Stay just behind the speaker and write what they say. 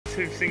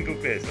2 single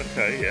beds,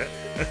 okay, yeah.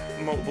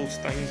 Multiple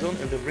stains on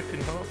and the rip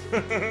in half.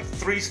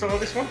 3-star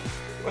this one.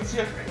 What's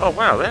your... Oh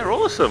wow, they're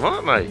awesome,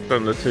 aren't they?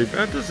 Don't look too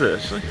bad, does it,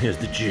 actually? Here's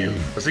the gym.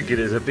 I think it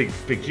is a big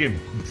gym.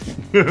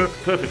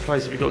 Perfect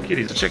place if you've got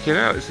kiddies. So check it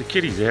out, it's the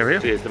kiddies area.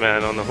 Here's the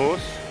man on the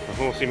horse, the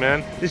horsey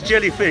man. This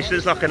jellyfish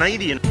looks like an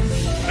alien.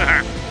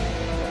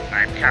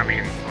 I'm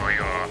coming for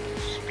your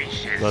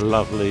species. The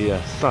lovely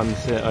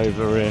sunset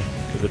over here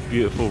with a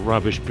beautiful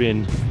rubbish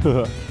bin.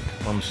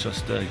 Mum's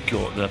just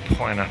got the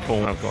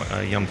pineapple. I've got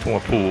a yum tua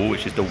pool,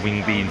 which is the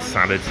wing bean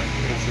salad.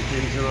 That's the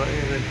ginger right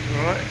here then.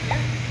 Right,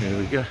 there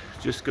we go.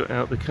 Just got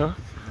out the car.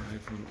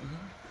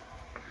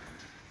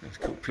 Let's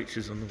put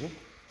pictures on the wall.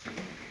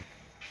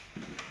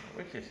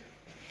 Wicked.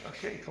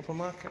 Okay, couple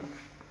marker.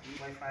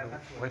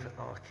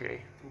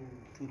 Okay.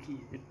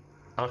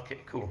 Okay,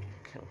 cool.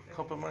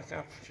 Copper mic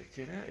up. Check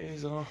it out.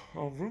 Here's our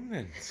room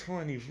then.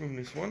 Tiny room,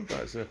 this one,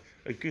 but it's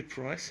a good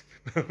price.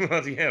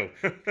 Bloody hell.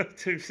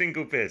 2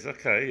 single beds.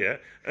 Okay, yeah.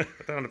 I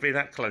don't want to be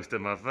that close to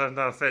mother.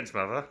 No offence,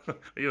 mother.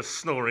 Your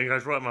snoring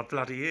goes right in my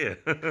bloody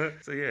ear.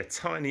 So yeah,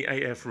 tiny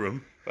AF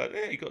room. But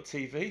yeah, you got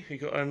TV. You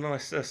got a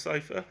nice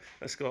sofa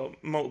that's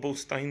got multiple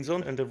stains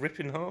on and a rip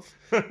in half.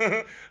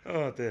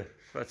 Oh dear.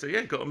 But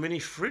yeah, got a mini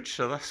fridge,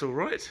 so that's all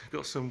right.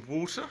 Got some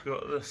water.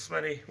 Got the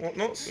smelly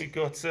whatnots. We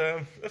got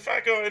the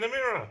fat guy in the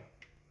mirror.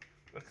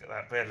 Look at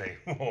that belly.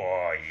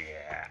 Oh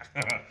yeah.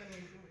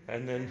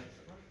 And then,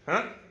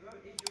 huh?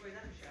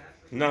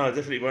 No, I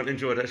definitely won't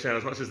enjoy that shower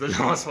as much as the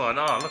last one.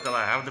 Oh, look at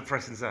that. How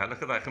depressing is that?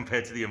 Look at that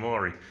compared to the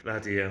Amari.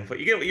 Bloody hell. But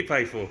you get what you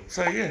pay for.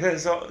 So yeah,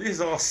 this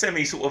is our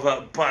semi sort of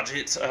a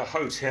budget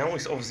hotel.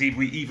 It's obviously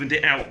we evened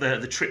it out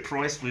the trip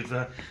price with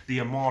the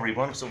Amari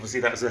one. So obviously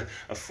that's a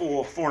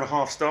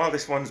 4.5 star.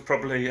 This one's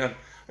probably I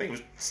think it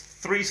was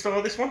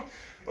 3-star. This one.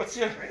 What's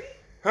your?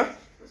 Huh?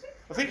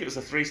 I think it was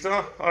a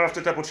 3-star. I'll have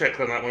to double check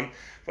on that one.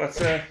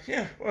 But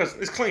yeah, well,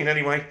 it's clean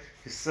anyway.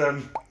 It's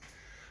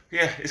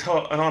yeah, it's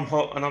hot and I'm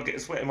hot and I'm getting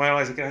sweat in my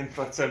eyes again.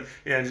 But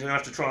yeah, I'm just gonna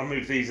have to try and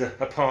move these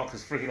apart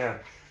because friggin' hell,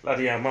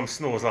 bloody hell, Mum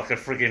snores like a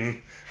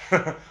friggin'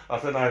 I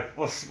don't know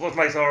what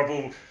makes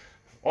horrible.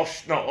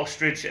 Not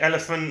ostrich,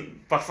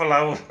 elephant,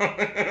 buffalo.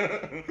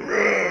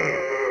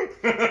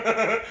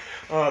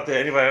 Oh dear.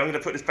 Anyway, I'm going to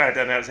put this bag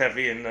down now. It's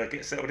heavy and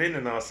get settled in,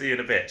 and I'll see you in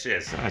a bit.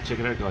 Cheers. Check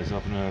it out, guys.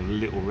 Having a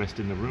little rest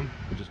in the room.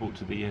 We just walked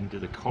to the end of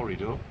the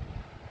corridor.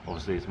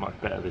 Obviously, it's much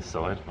better this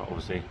side, but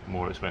obviously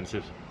more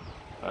expensive.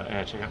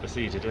 Yeah, check out the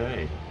sea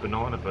today.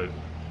 Banana boat.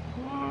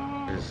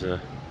 There's a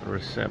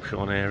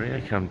reception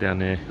area. Come down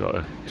there. Got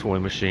a toy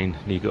machine.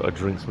 You got a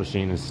drinks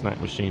machine and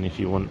snack machine if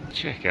you want.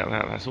 Check out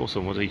that. That's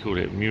awesome. What do you call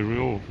it?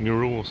 Mural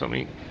or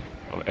something?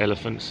 Of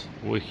elephants.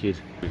 Wicked.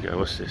 Here we go.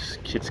 What's this?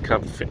 Kids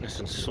Club Fitness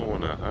and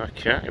Sauna.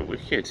 Okay,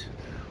 wicked.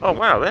 Oh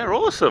wow, they're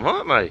awesome,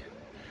 aren't they?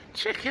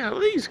 Check out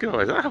these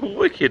guys. They're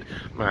wicked.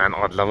 Man,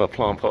 I'd love a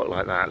plant pot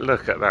like that.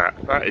 Look at that.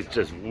 That is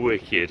just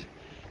wicked.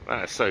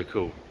 That is so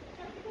cool.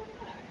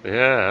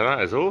 Yeah,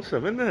 that is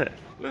awesome, isn't it?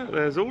 Look,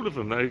 there's all of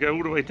them. They go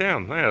all the way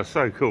down. They are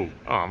so cool.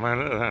 Oh man,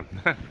 look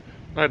at that.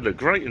 They'd look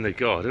great in the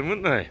garden,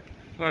 wouldn't they?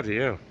 Bloody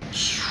hell.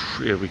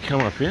 Here we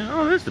come up here.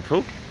 Oh, there's the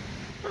pool.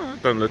 Oh,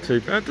 that don't look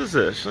too bad, does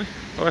it, actually?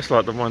 Oh, that's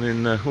like the one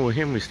in Hua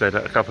Hin we stayed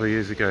at a couple of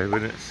years ago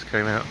when it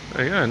came out.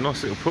 There you go,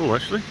 nice little pool,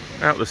 actually.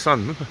 Out the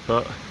sun,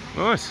 but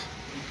nice.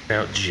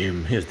 Out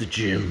gym. Here's the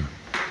gym.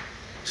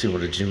 See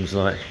what the gym's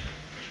like.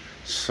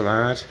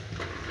 Slide.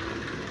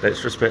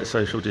 Let's respect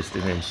social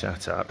distancing.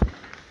 Shut up.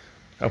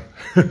 Oh,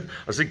 I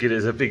was thinking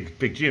it's a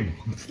big gym.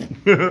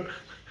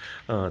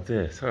 Oh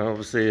dear. So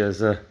obviously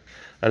there's a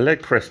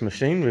leg press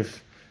machine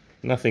with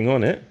nothing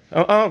on it.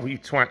 Oh, you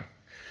twat.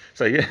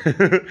 So yeah,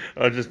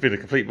 I've just been a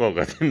complete bog.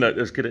 I didn't know it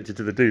was connected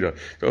to the doodle.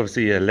 So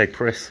obviously leg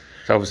press.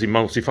 So obviously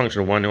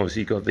multifunctional one.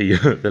 Obviously you got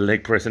the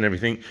leg press and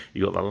everything.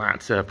 You got the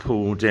lat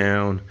pull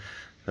down,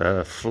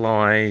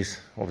 flies,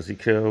 obviously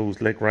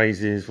curls, leg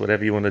raises,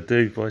 whatever you want to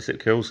do, bicep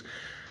curls.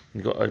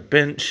 You've got a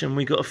bench and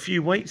we got a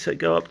few weights that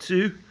go up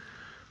to.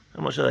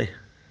 How much are they?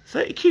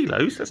 30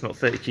 kilos? That's not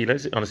 30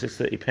 kilos. It honestly, it's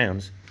 30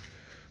 pounds.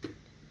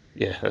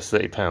 Yeah, that's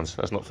 30 pounds.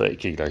 That's not 30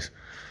 kilos.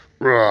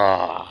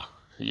 Rah!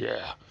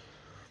 Yeah.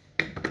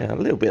 Yeah. A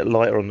little bit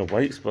lighter on the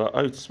weights,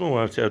 but small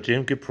hotel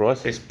gym, good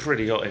price. It's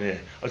pretty hot in here.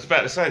 I was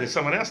about to say there's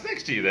someone else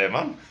next to you there,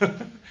 Mum.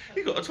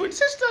 You've got a twin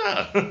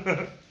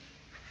sister.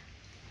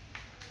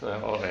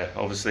 So, oh yeah,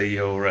 obviously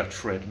your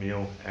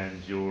treadmill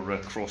and your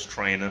cross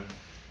trainer.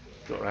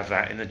 Got to have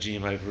that in the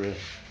gym over here.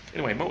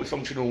 Anyway,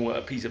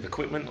 multifunctional piece of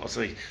equipment.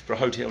 Obviously, for a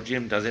hotel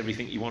gym, does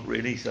everything you want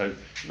really. So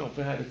not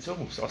bad at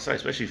all. So I say,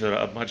 especially for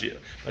a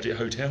budget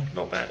hotel,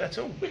 not bad at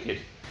all. Wicked.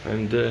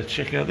 And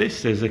check out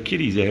this. There's a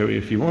kiddies area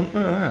if you want.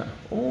 Look at that.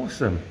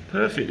 Awesome.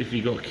 Perfect if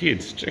you got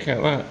kids. Check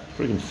out that.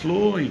 Friggin'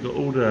 floor. You got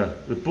all the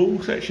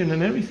ball section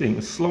and everything.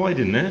 The slide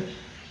in there.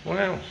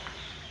 Wow.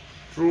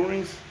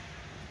 Drawings.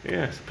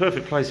 Yeah, it's a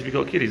perfect place if you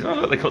got kiddies. Oh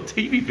look, they got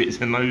TV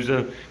bits and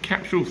those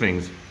capsule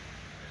things.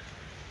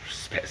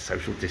 Respect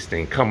social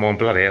distancing. Come on,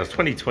 bloody hell. It's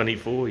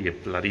 2024, you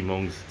bloody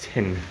mongs.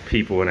 10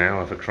 people an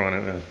hour for crying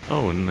out loud.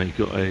 Oh, and they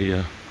got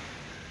a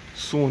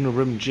sauna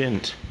room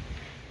gent.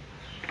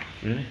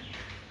 Really?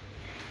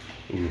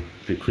 Ooh,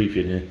 a bit creepy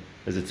in here.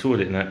 There's a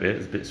toilet in that bit,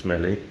 it's a bit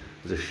smelly.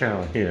 There's a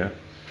shower here.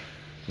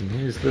 And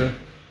here's the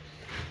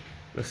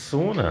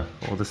sauna,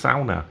 or the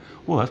sauna.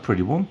 Oh, that's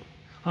pretty warm.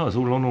 Oh, it's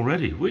all on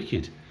already,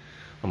 wicked.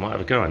 I might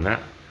have a go on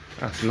that.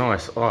 That's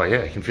nice. Oh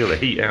yeah, you can feel the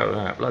heat out of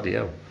that, bloody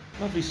hell.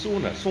 Lovely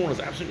sauna. Sauna's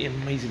absolutely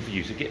amazing for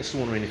you, so get a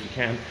sauna in if you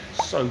can.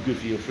 So good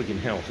for your friggin'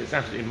 health. It's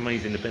absolutely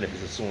amazing, the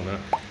benefits of sauna.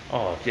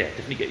 Oh yeah,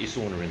 definitely get your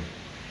sauna in.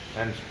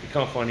 And you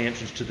can't find the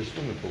entrance to the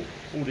swimming pool.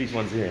 All these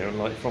ones here are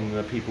like from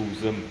the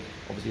people's,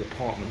 obviously,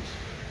 apartments.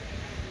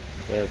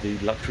 They're the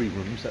luxury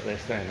rooms that they're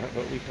staying at,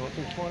 but we can't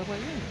just find a way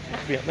in. It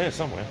must be up there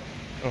somewhere.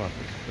 Alright,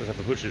 let's have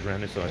the butchers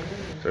around this side.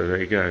 So there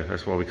you go,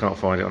 that's why we can't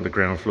find it on the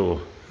ground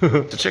floor.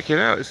 To check it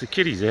out, it's the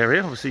kiddies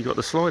area. Obviously you've got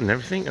the slide and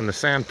everything, and the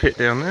sand pit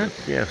down there.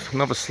 Yeah,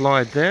 another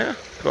slide there.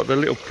 Got the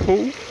little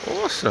pool.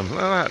 Awesome, look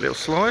at that little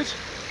slide.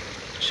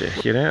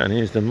 Check it out, and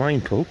here's the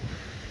main pool.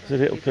 There's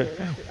a little bit.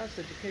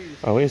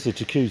 Oh, here's the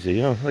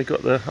jacuzzi. Oh, they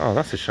got the. Oh,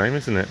 that's a shame,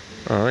 isn't it?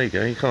 Oh, there you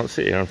go. You can't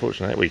sit here,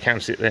 unfortunately. Well, you can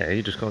sit there.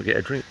 You just can't get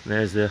a drink. And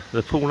there's the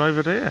pool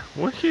over there.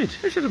 Wicked.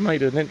 They should have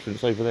made an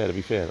entrance over there. To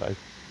be fair, though.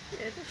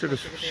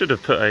 Should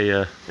have put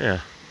a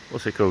yeah.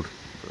 What's it called?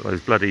 Those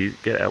bloody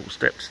get out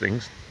steps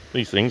things.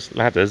 These things,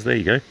 ladders. There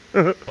you go.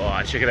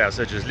 Oh, check it out.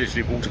 So just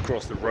literally walked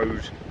across the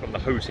road from the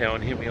hotel,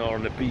 and here we are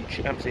on the beach.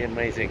 Absolutely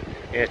amazing.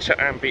 Yeah, Hua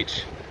Hin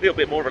Beach. A little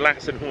bit more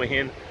relaxed than Hua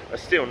Hin, but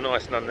still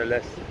nice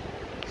nonetheless.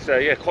 So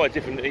yeah, quite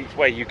different each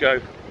way you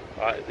go.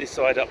 This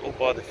side up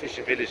by the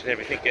fishing village and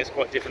everything gets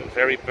quite different,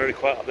 very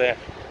quiet up there.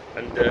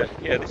 And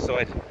yeah, this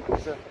side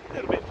is a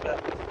little bit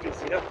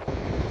busier. I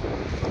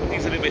think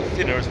it's a little bit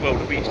thinner as well,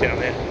 the beach down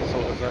there,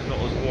 sort of not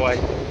as wide.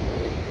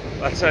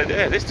 But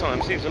yeah, this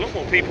time seems a lot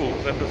more people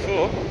than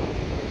before.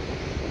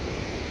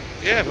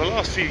 Yeah, for the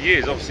last few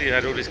years, obviously I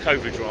had all this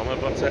COVID drama,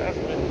 but it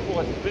hasn't been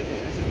quite as busy.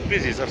 This is the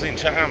busiest I've seen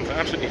Hua Hin for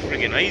absolutely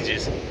friggin'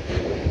 ages.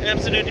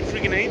 Absolutely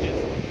friggin' ages.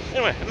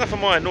 Anyway, enough of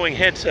my annoying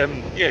head.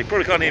 Yeah, you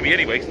probably can't hear me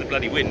anyway because of the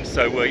bloody wind.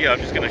 So yeah, I'm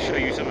just going to show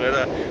you some of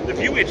the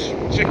viewage.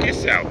 Check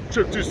this out.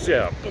 Check this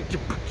out.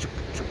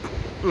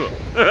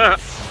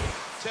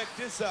 Check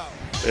this out.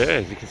 Yeah,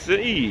 as you can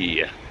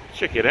see,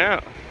 check it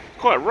out.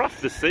 Quite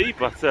rough to see,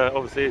 but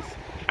obviously it's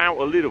out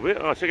a little bit.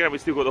 Oh, check it out, we've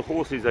still got the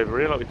horses over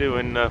here like we do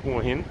in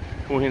Hua Hin.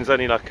 Hua Hin's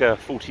only like a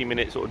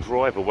 40-minute sort of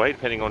drive away,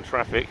 depending on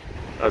traffic.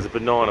 There's a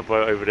banana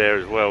boat over there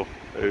as well.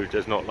 Who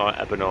does not like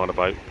a banana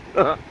boat?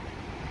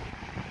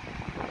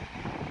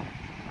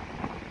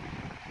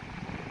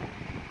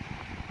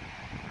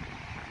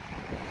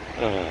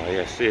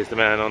 Yes, here's the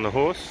man on the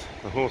horse,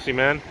 the horsey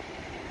man.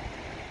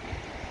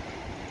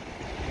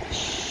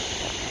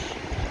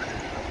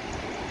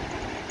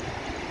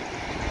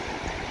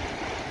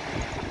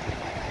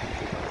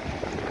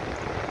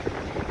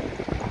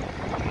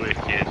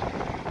 Wicked.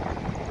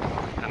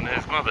 And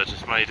there's mother,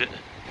 just made it.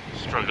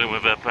 Struggling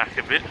with her back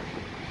a bit.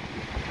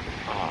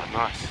 Oh,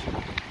 nice.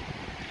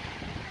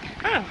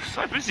 Oh,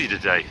 so busy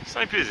today,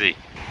 so busy.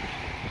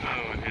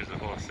 Oh, and here's the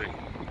horsey.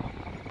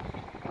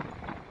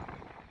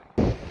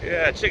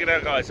 Yeah, check it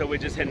out guys, so we're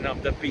just heading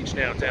up the beach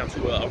now down to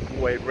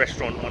Aroy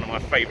restaurant, one of my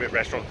favourite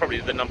restaurants, probably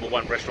the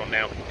 #1 restaurant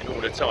now in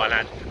all of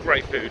Thailand.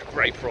 Great food,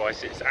 great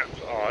prices,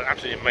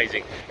 absolutely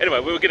amazing. Anyway,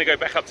 we were going to go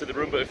back up to the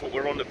room, but I thought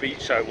we're on the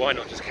beach, so why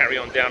not just carry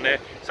on down there.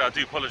 So I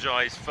do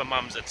apologise for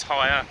Mum's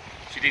attire.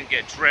 She didn't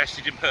get dressed,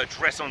 she didn't put a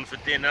dress on for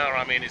dinner.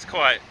 I mean, it's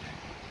quite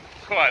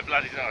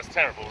bloody, no, it's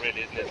terrible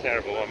really, isn't it?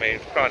 Terrible. I mean,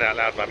 crying out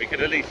loud, Mum, you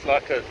could at least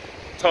like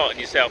tighten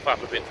yourself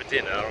up a bit for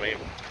dinner. I mean,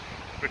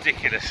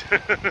 ridiculous.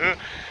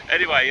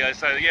 Anyway,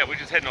 so yeah, we're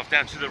just heading off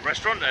down to the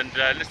restaurant, and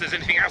unless there's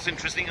anything else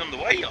interesting on the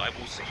way, I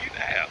will see you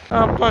there.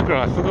 Oh bugger,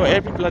 I forgot.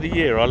 Every bloody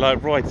year I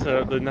like write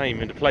the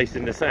name in the place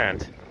in the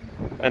sand,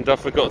 and I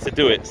forgot to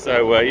do it.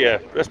 So yeah,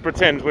 let's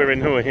pretend we're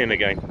in Hua Hin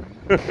again.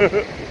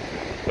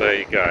 There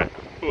you go.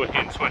 Hua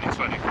Hin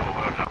 2024,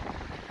 well done.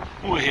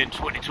 Hua Hin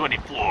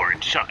 2024 in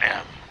Hua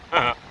Hin.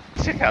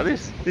 Check out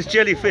this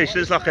jellyfish.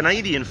 Looks like an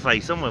alien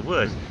face, oh my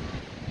word.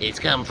 It's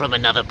come from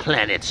another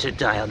planet to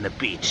die on the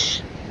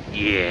beach.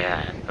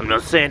 Yeah, I'm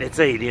not saying it's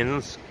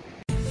aliens.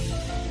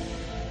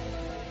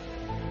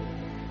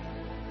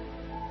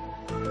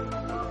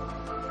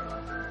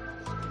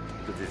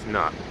 But it's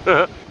not.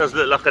 Does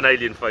look like an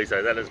alien face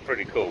though, that looks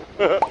pretty cool.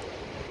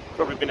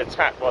 Probably been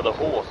attacked by the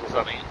horse or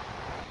something.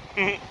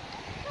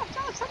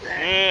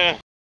 Yeah.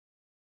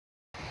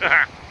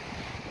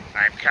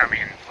 I'm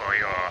coming for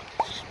your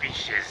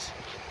species.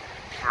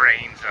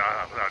 Brains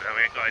are, well,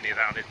 we ain't got any of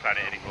that on this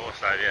planet anymore,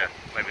 so yeah,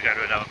 maybe go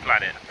to another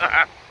planet.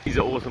 These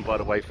are awesome, by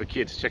the way, for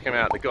kids. Check them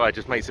out. The guy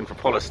just makes them for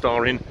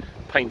polystyrene,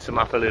 paints them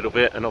up a little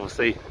bit, and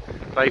obviously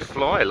they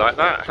fly like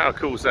that. How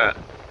cool is that?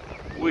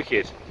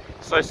 Wicked.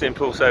 So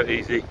simple, so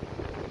easy.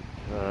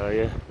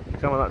 Yeah,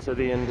 coming up to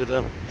the end of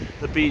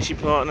the beachy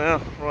part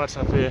now, right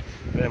up here.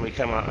 Then we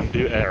come up and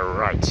do a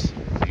right.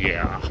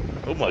 Yeah.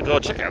 Oh my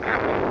god, check out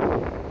that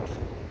one.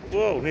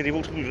 Whoa, nearly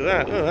walked over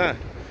that. Look at that.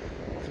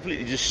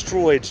 Completely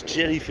destroyed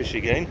jellyfish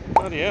again.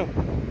 Bloody hell.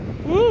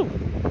 Woo!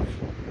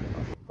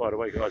 By the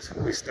way guys,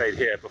 we stayed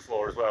here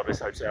before as well, this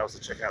hotel, so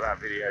check out that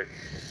video.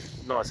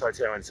 Nice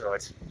hotel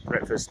inside.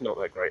 Breakfast, not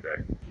that great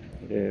though.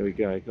 There we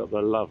go, got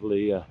the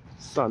lovely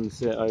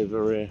sunset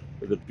over here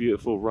with the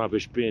beautiful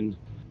rubbish bin,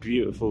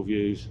 beautiful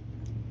views.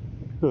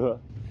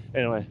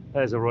 Anyway,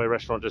 there's Aroy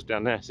restaurant just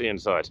down there. See you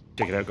inside.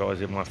 Check it out,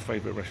 guys. It's my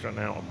favourite restaurant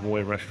now,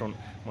 Aroy restaurant.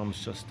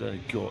 Mum's just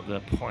got the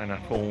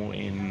pineapple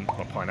in,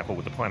 not pineapple,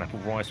 with the pineapple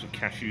rice with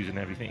cashews and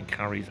everything, and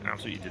curries,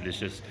 absolutely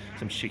delicious.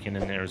 Some chicken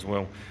in there as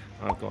well.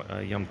 I've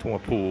got yum tua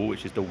poo,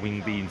 which is the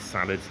wing bean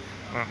salad.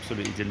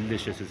 Absolutely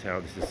delicious as hell.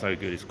 This is so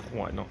good. It's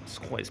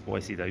quite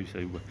spicy though,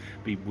 so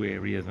be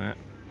wary of that.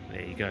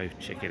 There you go,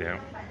 check it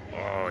out.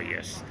 Oh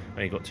yes,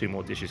 and you've got 2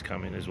 more dishes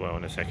coming as well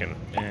in a second.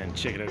 And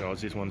check it out,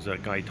 guys, this one's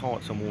gai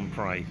tart samun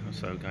prai.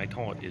 So gai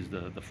tart is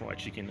the fried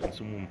chicken, and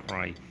samun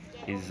prai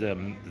is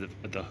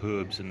the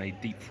herbs, and they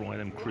deep fry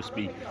them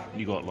crispy.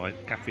 You got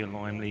like kaffir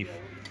lime leaf,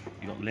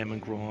 you got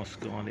lemongrass,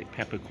 garlic,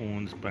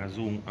 peppercorns,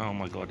 basil. Oh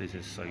my god, this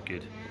is so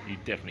good. You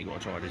definitely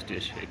got to try this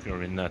dish if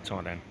you're in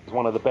Thailand. It's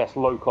one of the best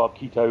low carb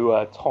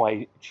keto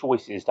Thai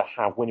choices to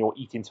have when you're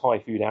eating Thai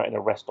food out in a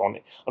restaurant.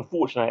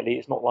 Unfortunately,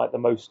 it's not like the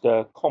most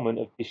common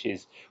of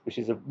dishes, which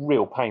is a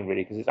real pain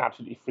really, because it's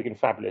absolutely friggin'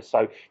 fabulous.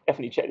 So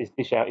definitely check this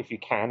dish out if you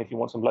can, if you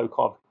want some low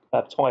carb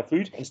Thai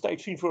food. And stay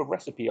tuned for a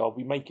recipe. I'll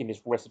be making this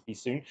recipe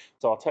soon,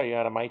 so I'll tell you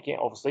how to make it.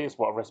 Obviously, it's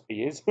what a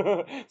recipe is.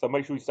 So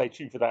make sure you stay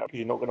tuned for that, because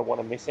you're not going to want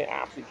to miss it.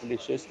 Absolutely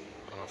delicious.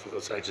 Oh, I forgot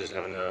to say, just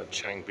having a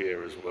Chang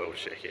beer as well.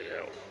 Check it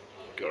out.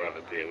 Gotta have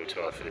a beer with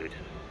Thai food.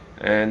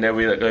 And there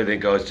we go then,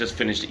 guys. Just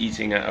finished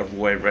eating at a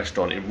Aroy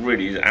restaurant. It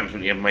really is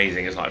absolutely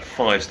amazing. It's like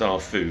 5-star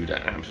food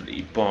at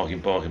absolutely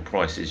bargain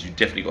prices. You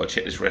definitely got to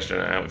check this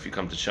restaurant out if you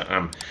come to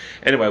Chatham.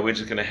 Anyway, we're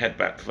just going to head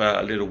back for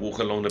a little walk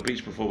along the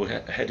beach before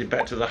we're heading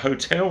back to the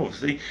hotel.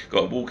 Obviously,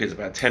 got to walk. It's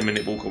about a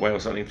 10-minute walk away or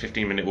something,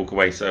 15-minute walk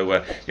away. So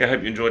yeah, I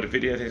hope you enjoyed the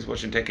video. Thanks for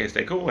watching. Take care,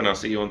 stay cool, and I'll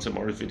see you on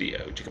tomorrow's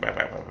video. Check it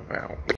out.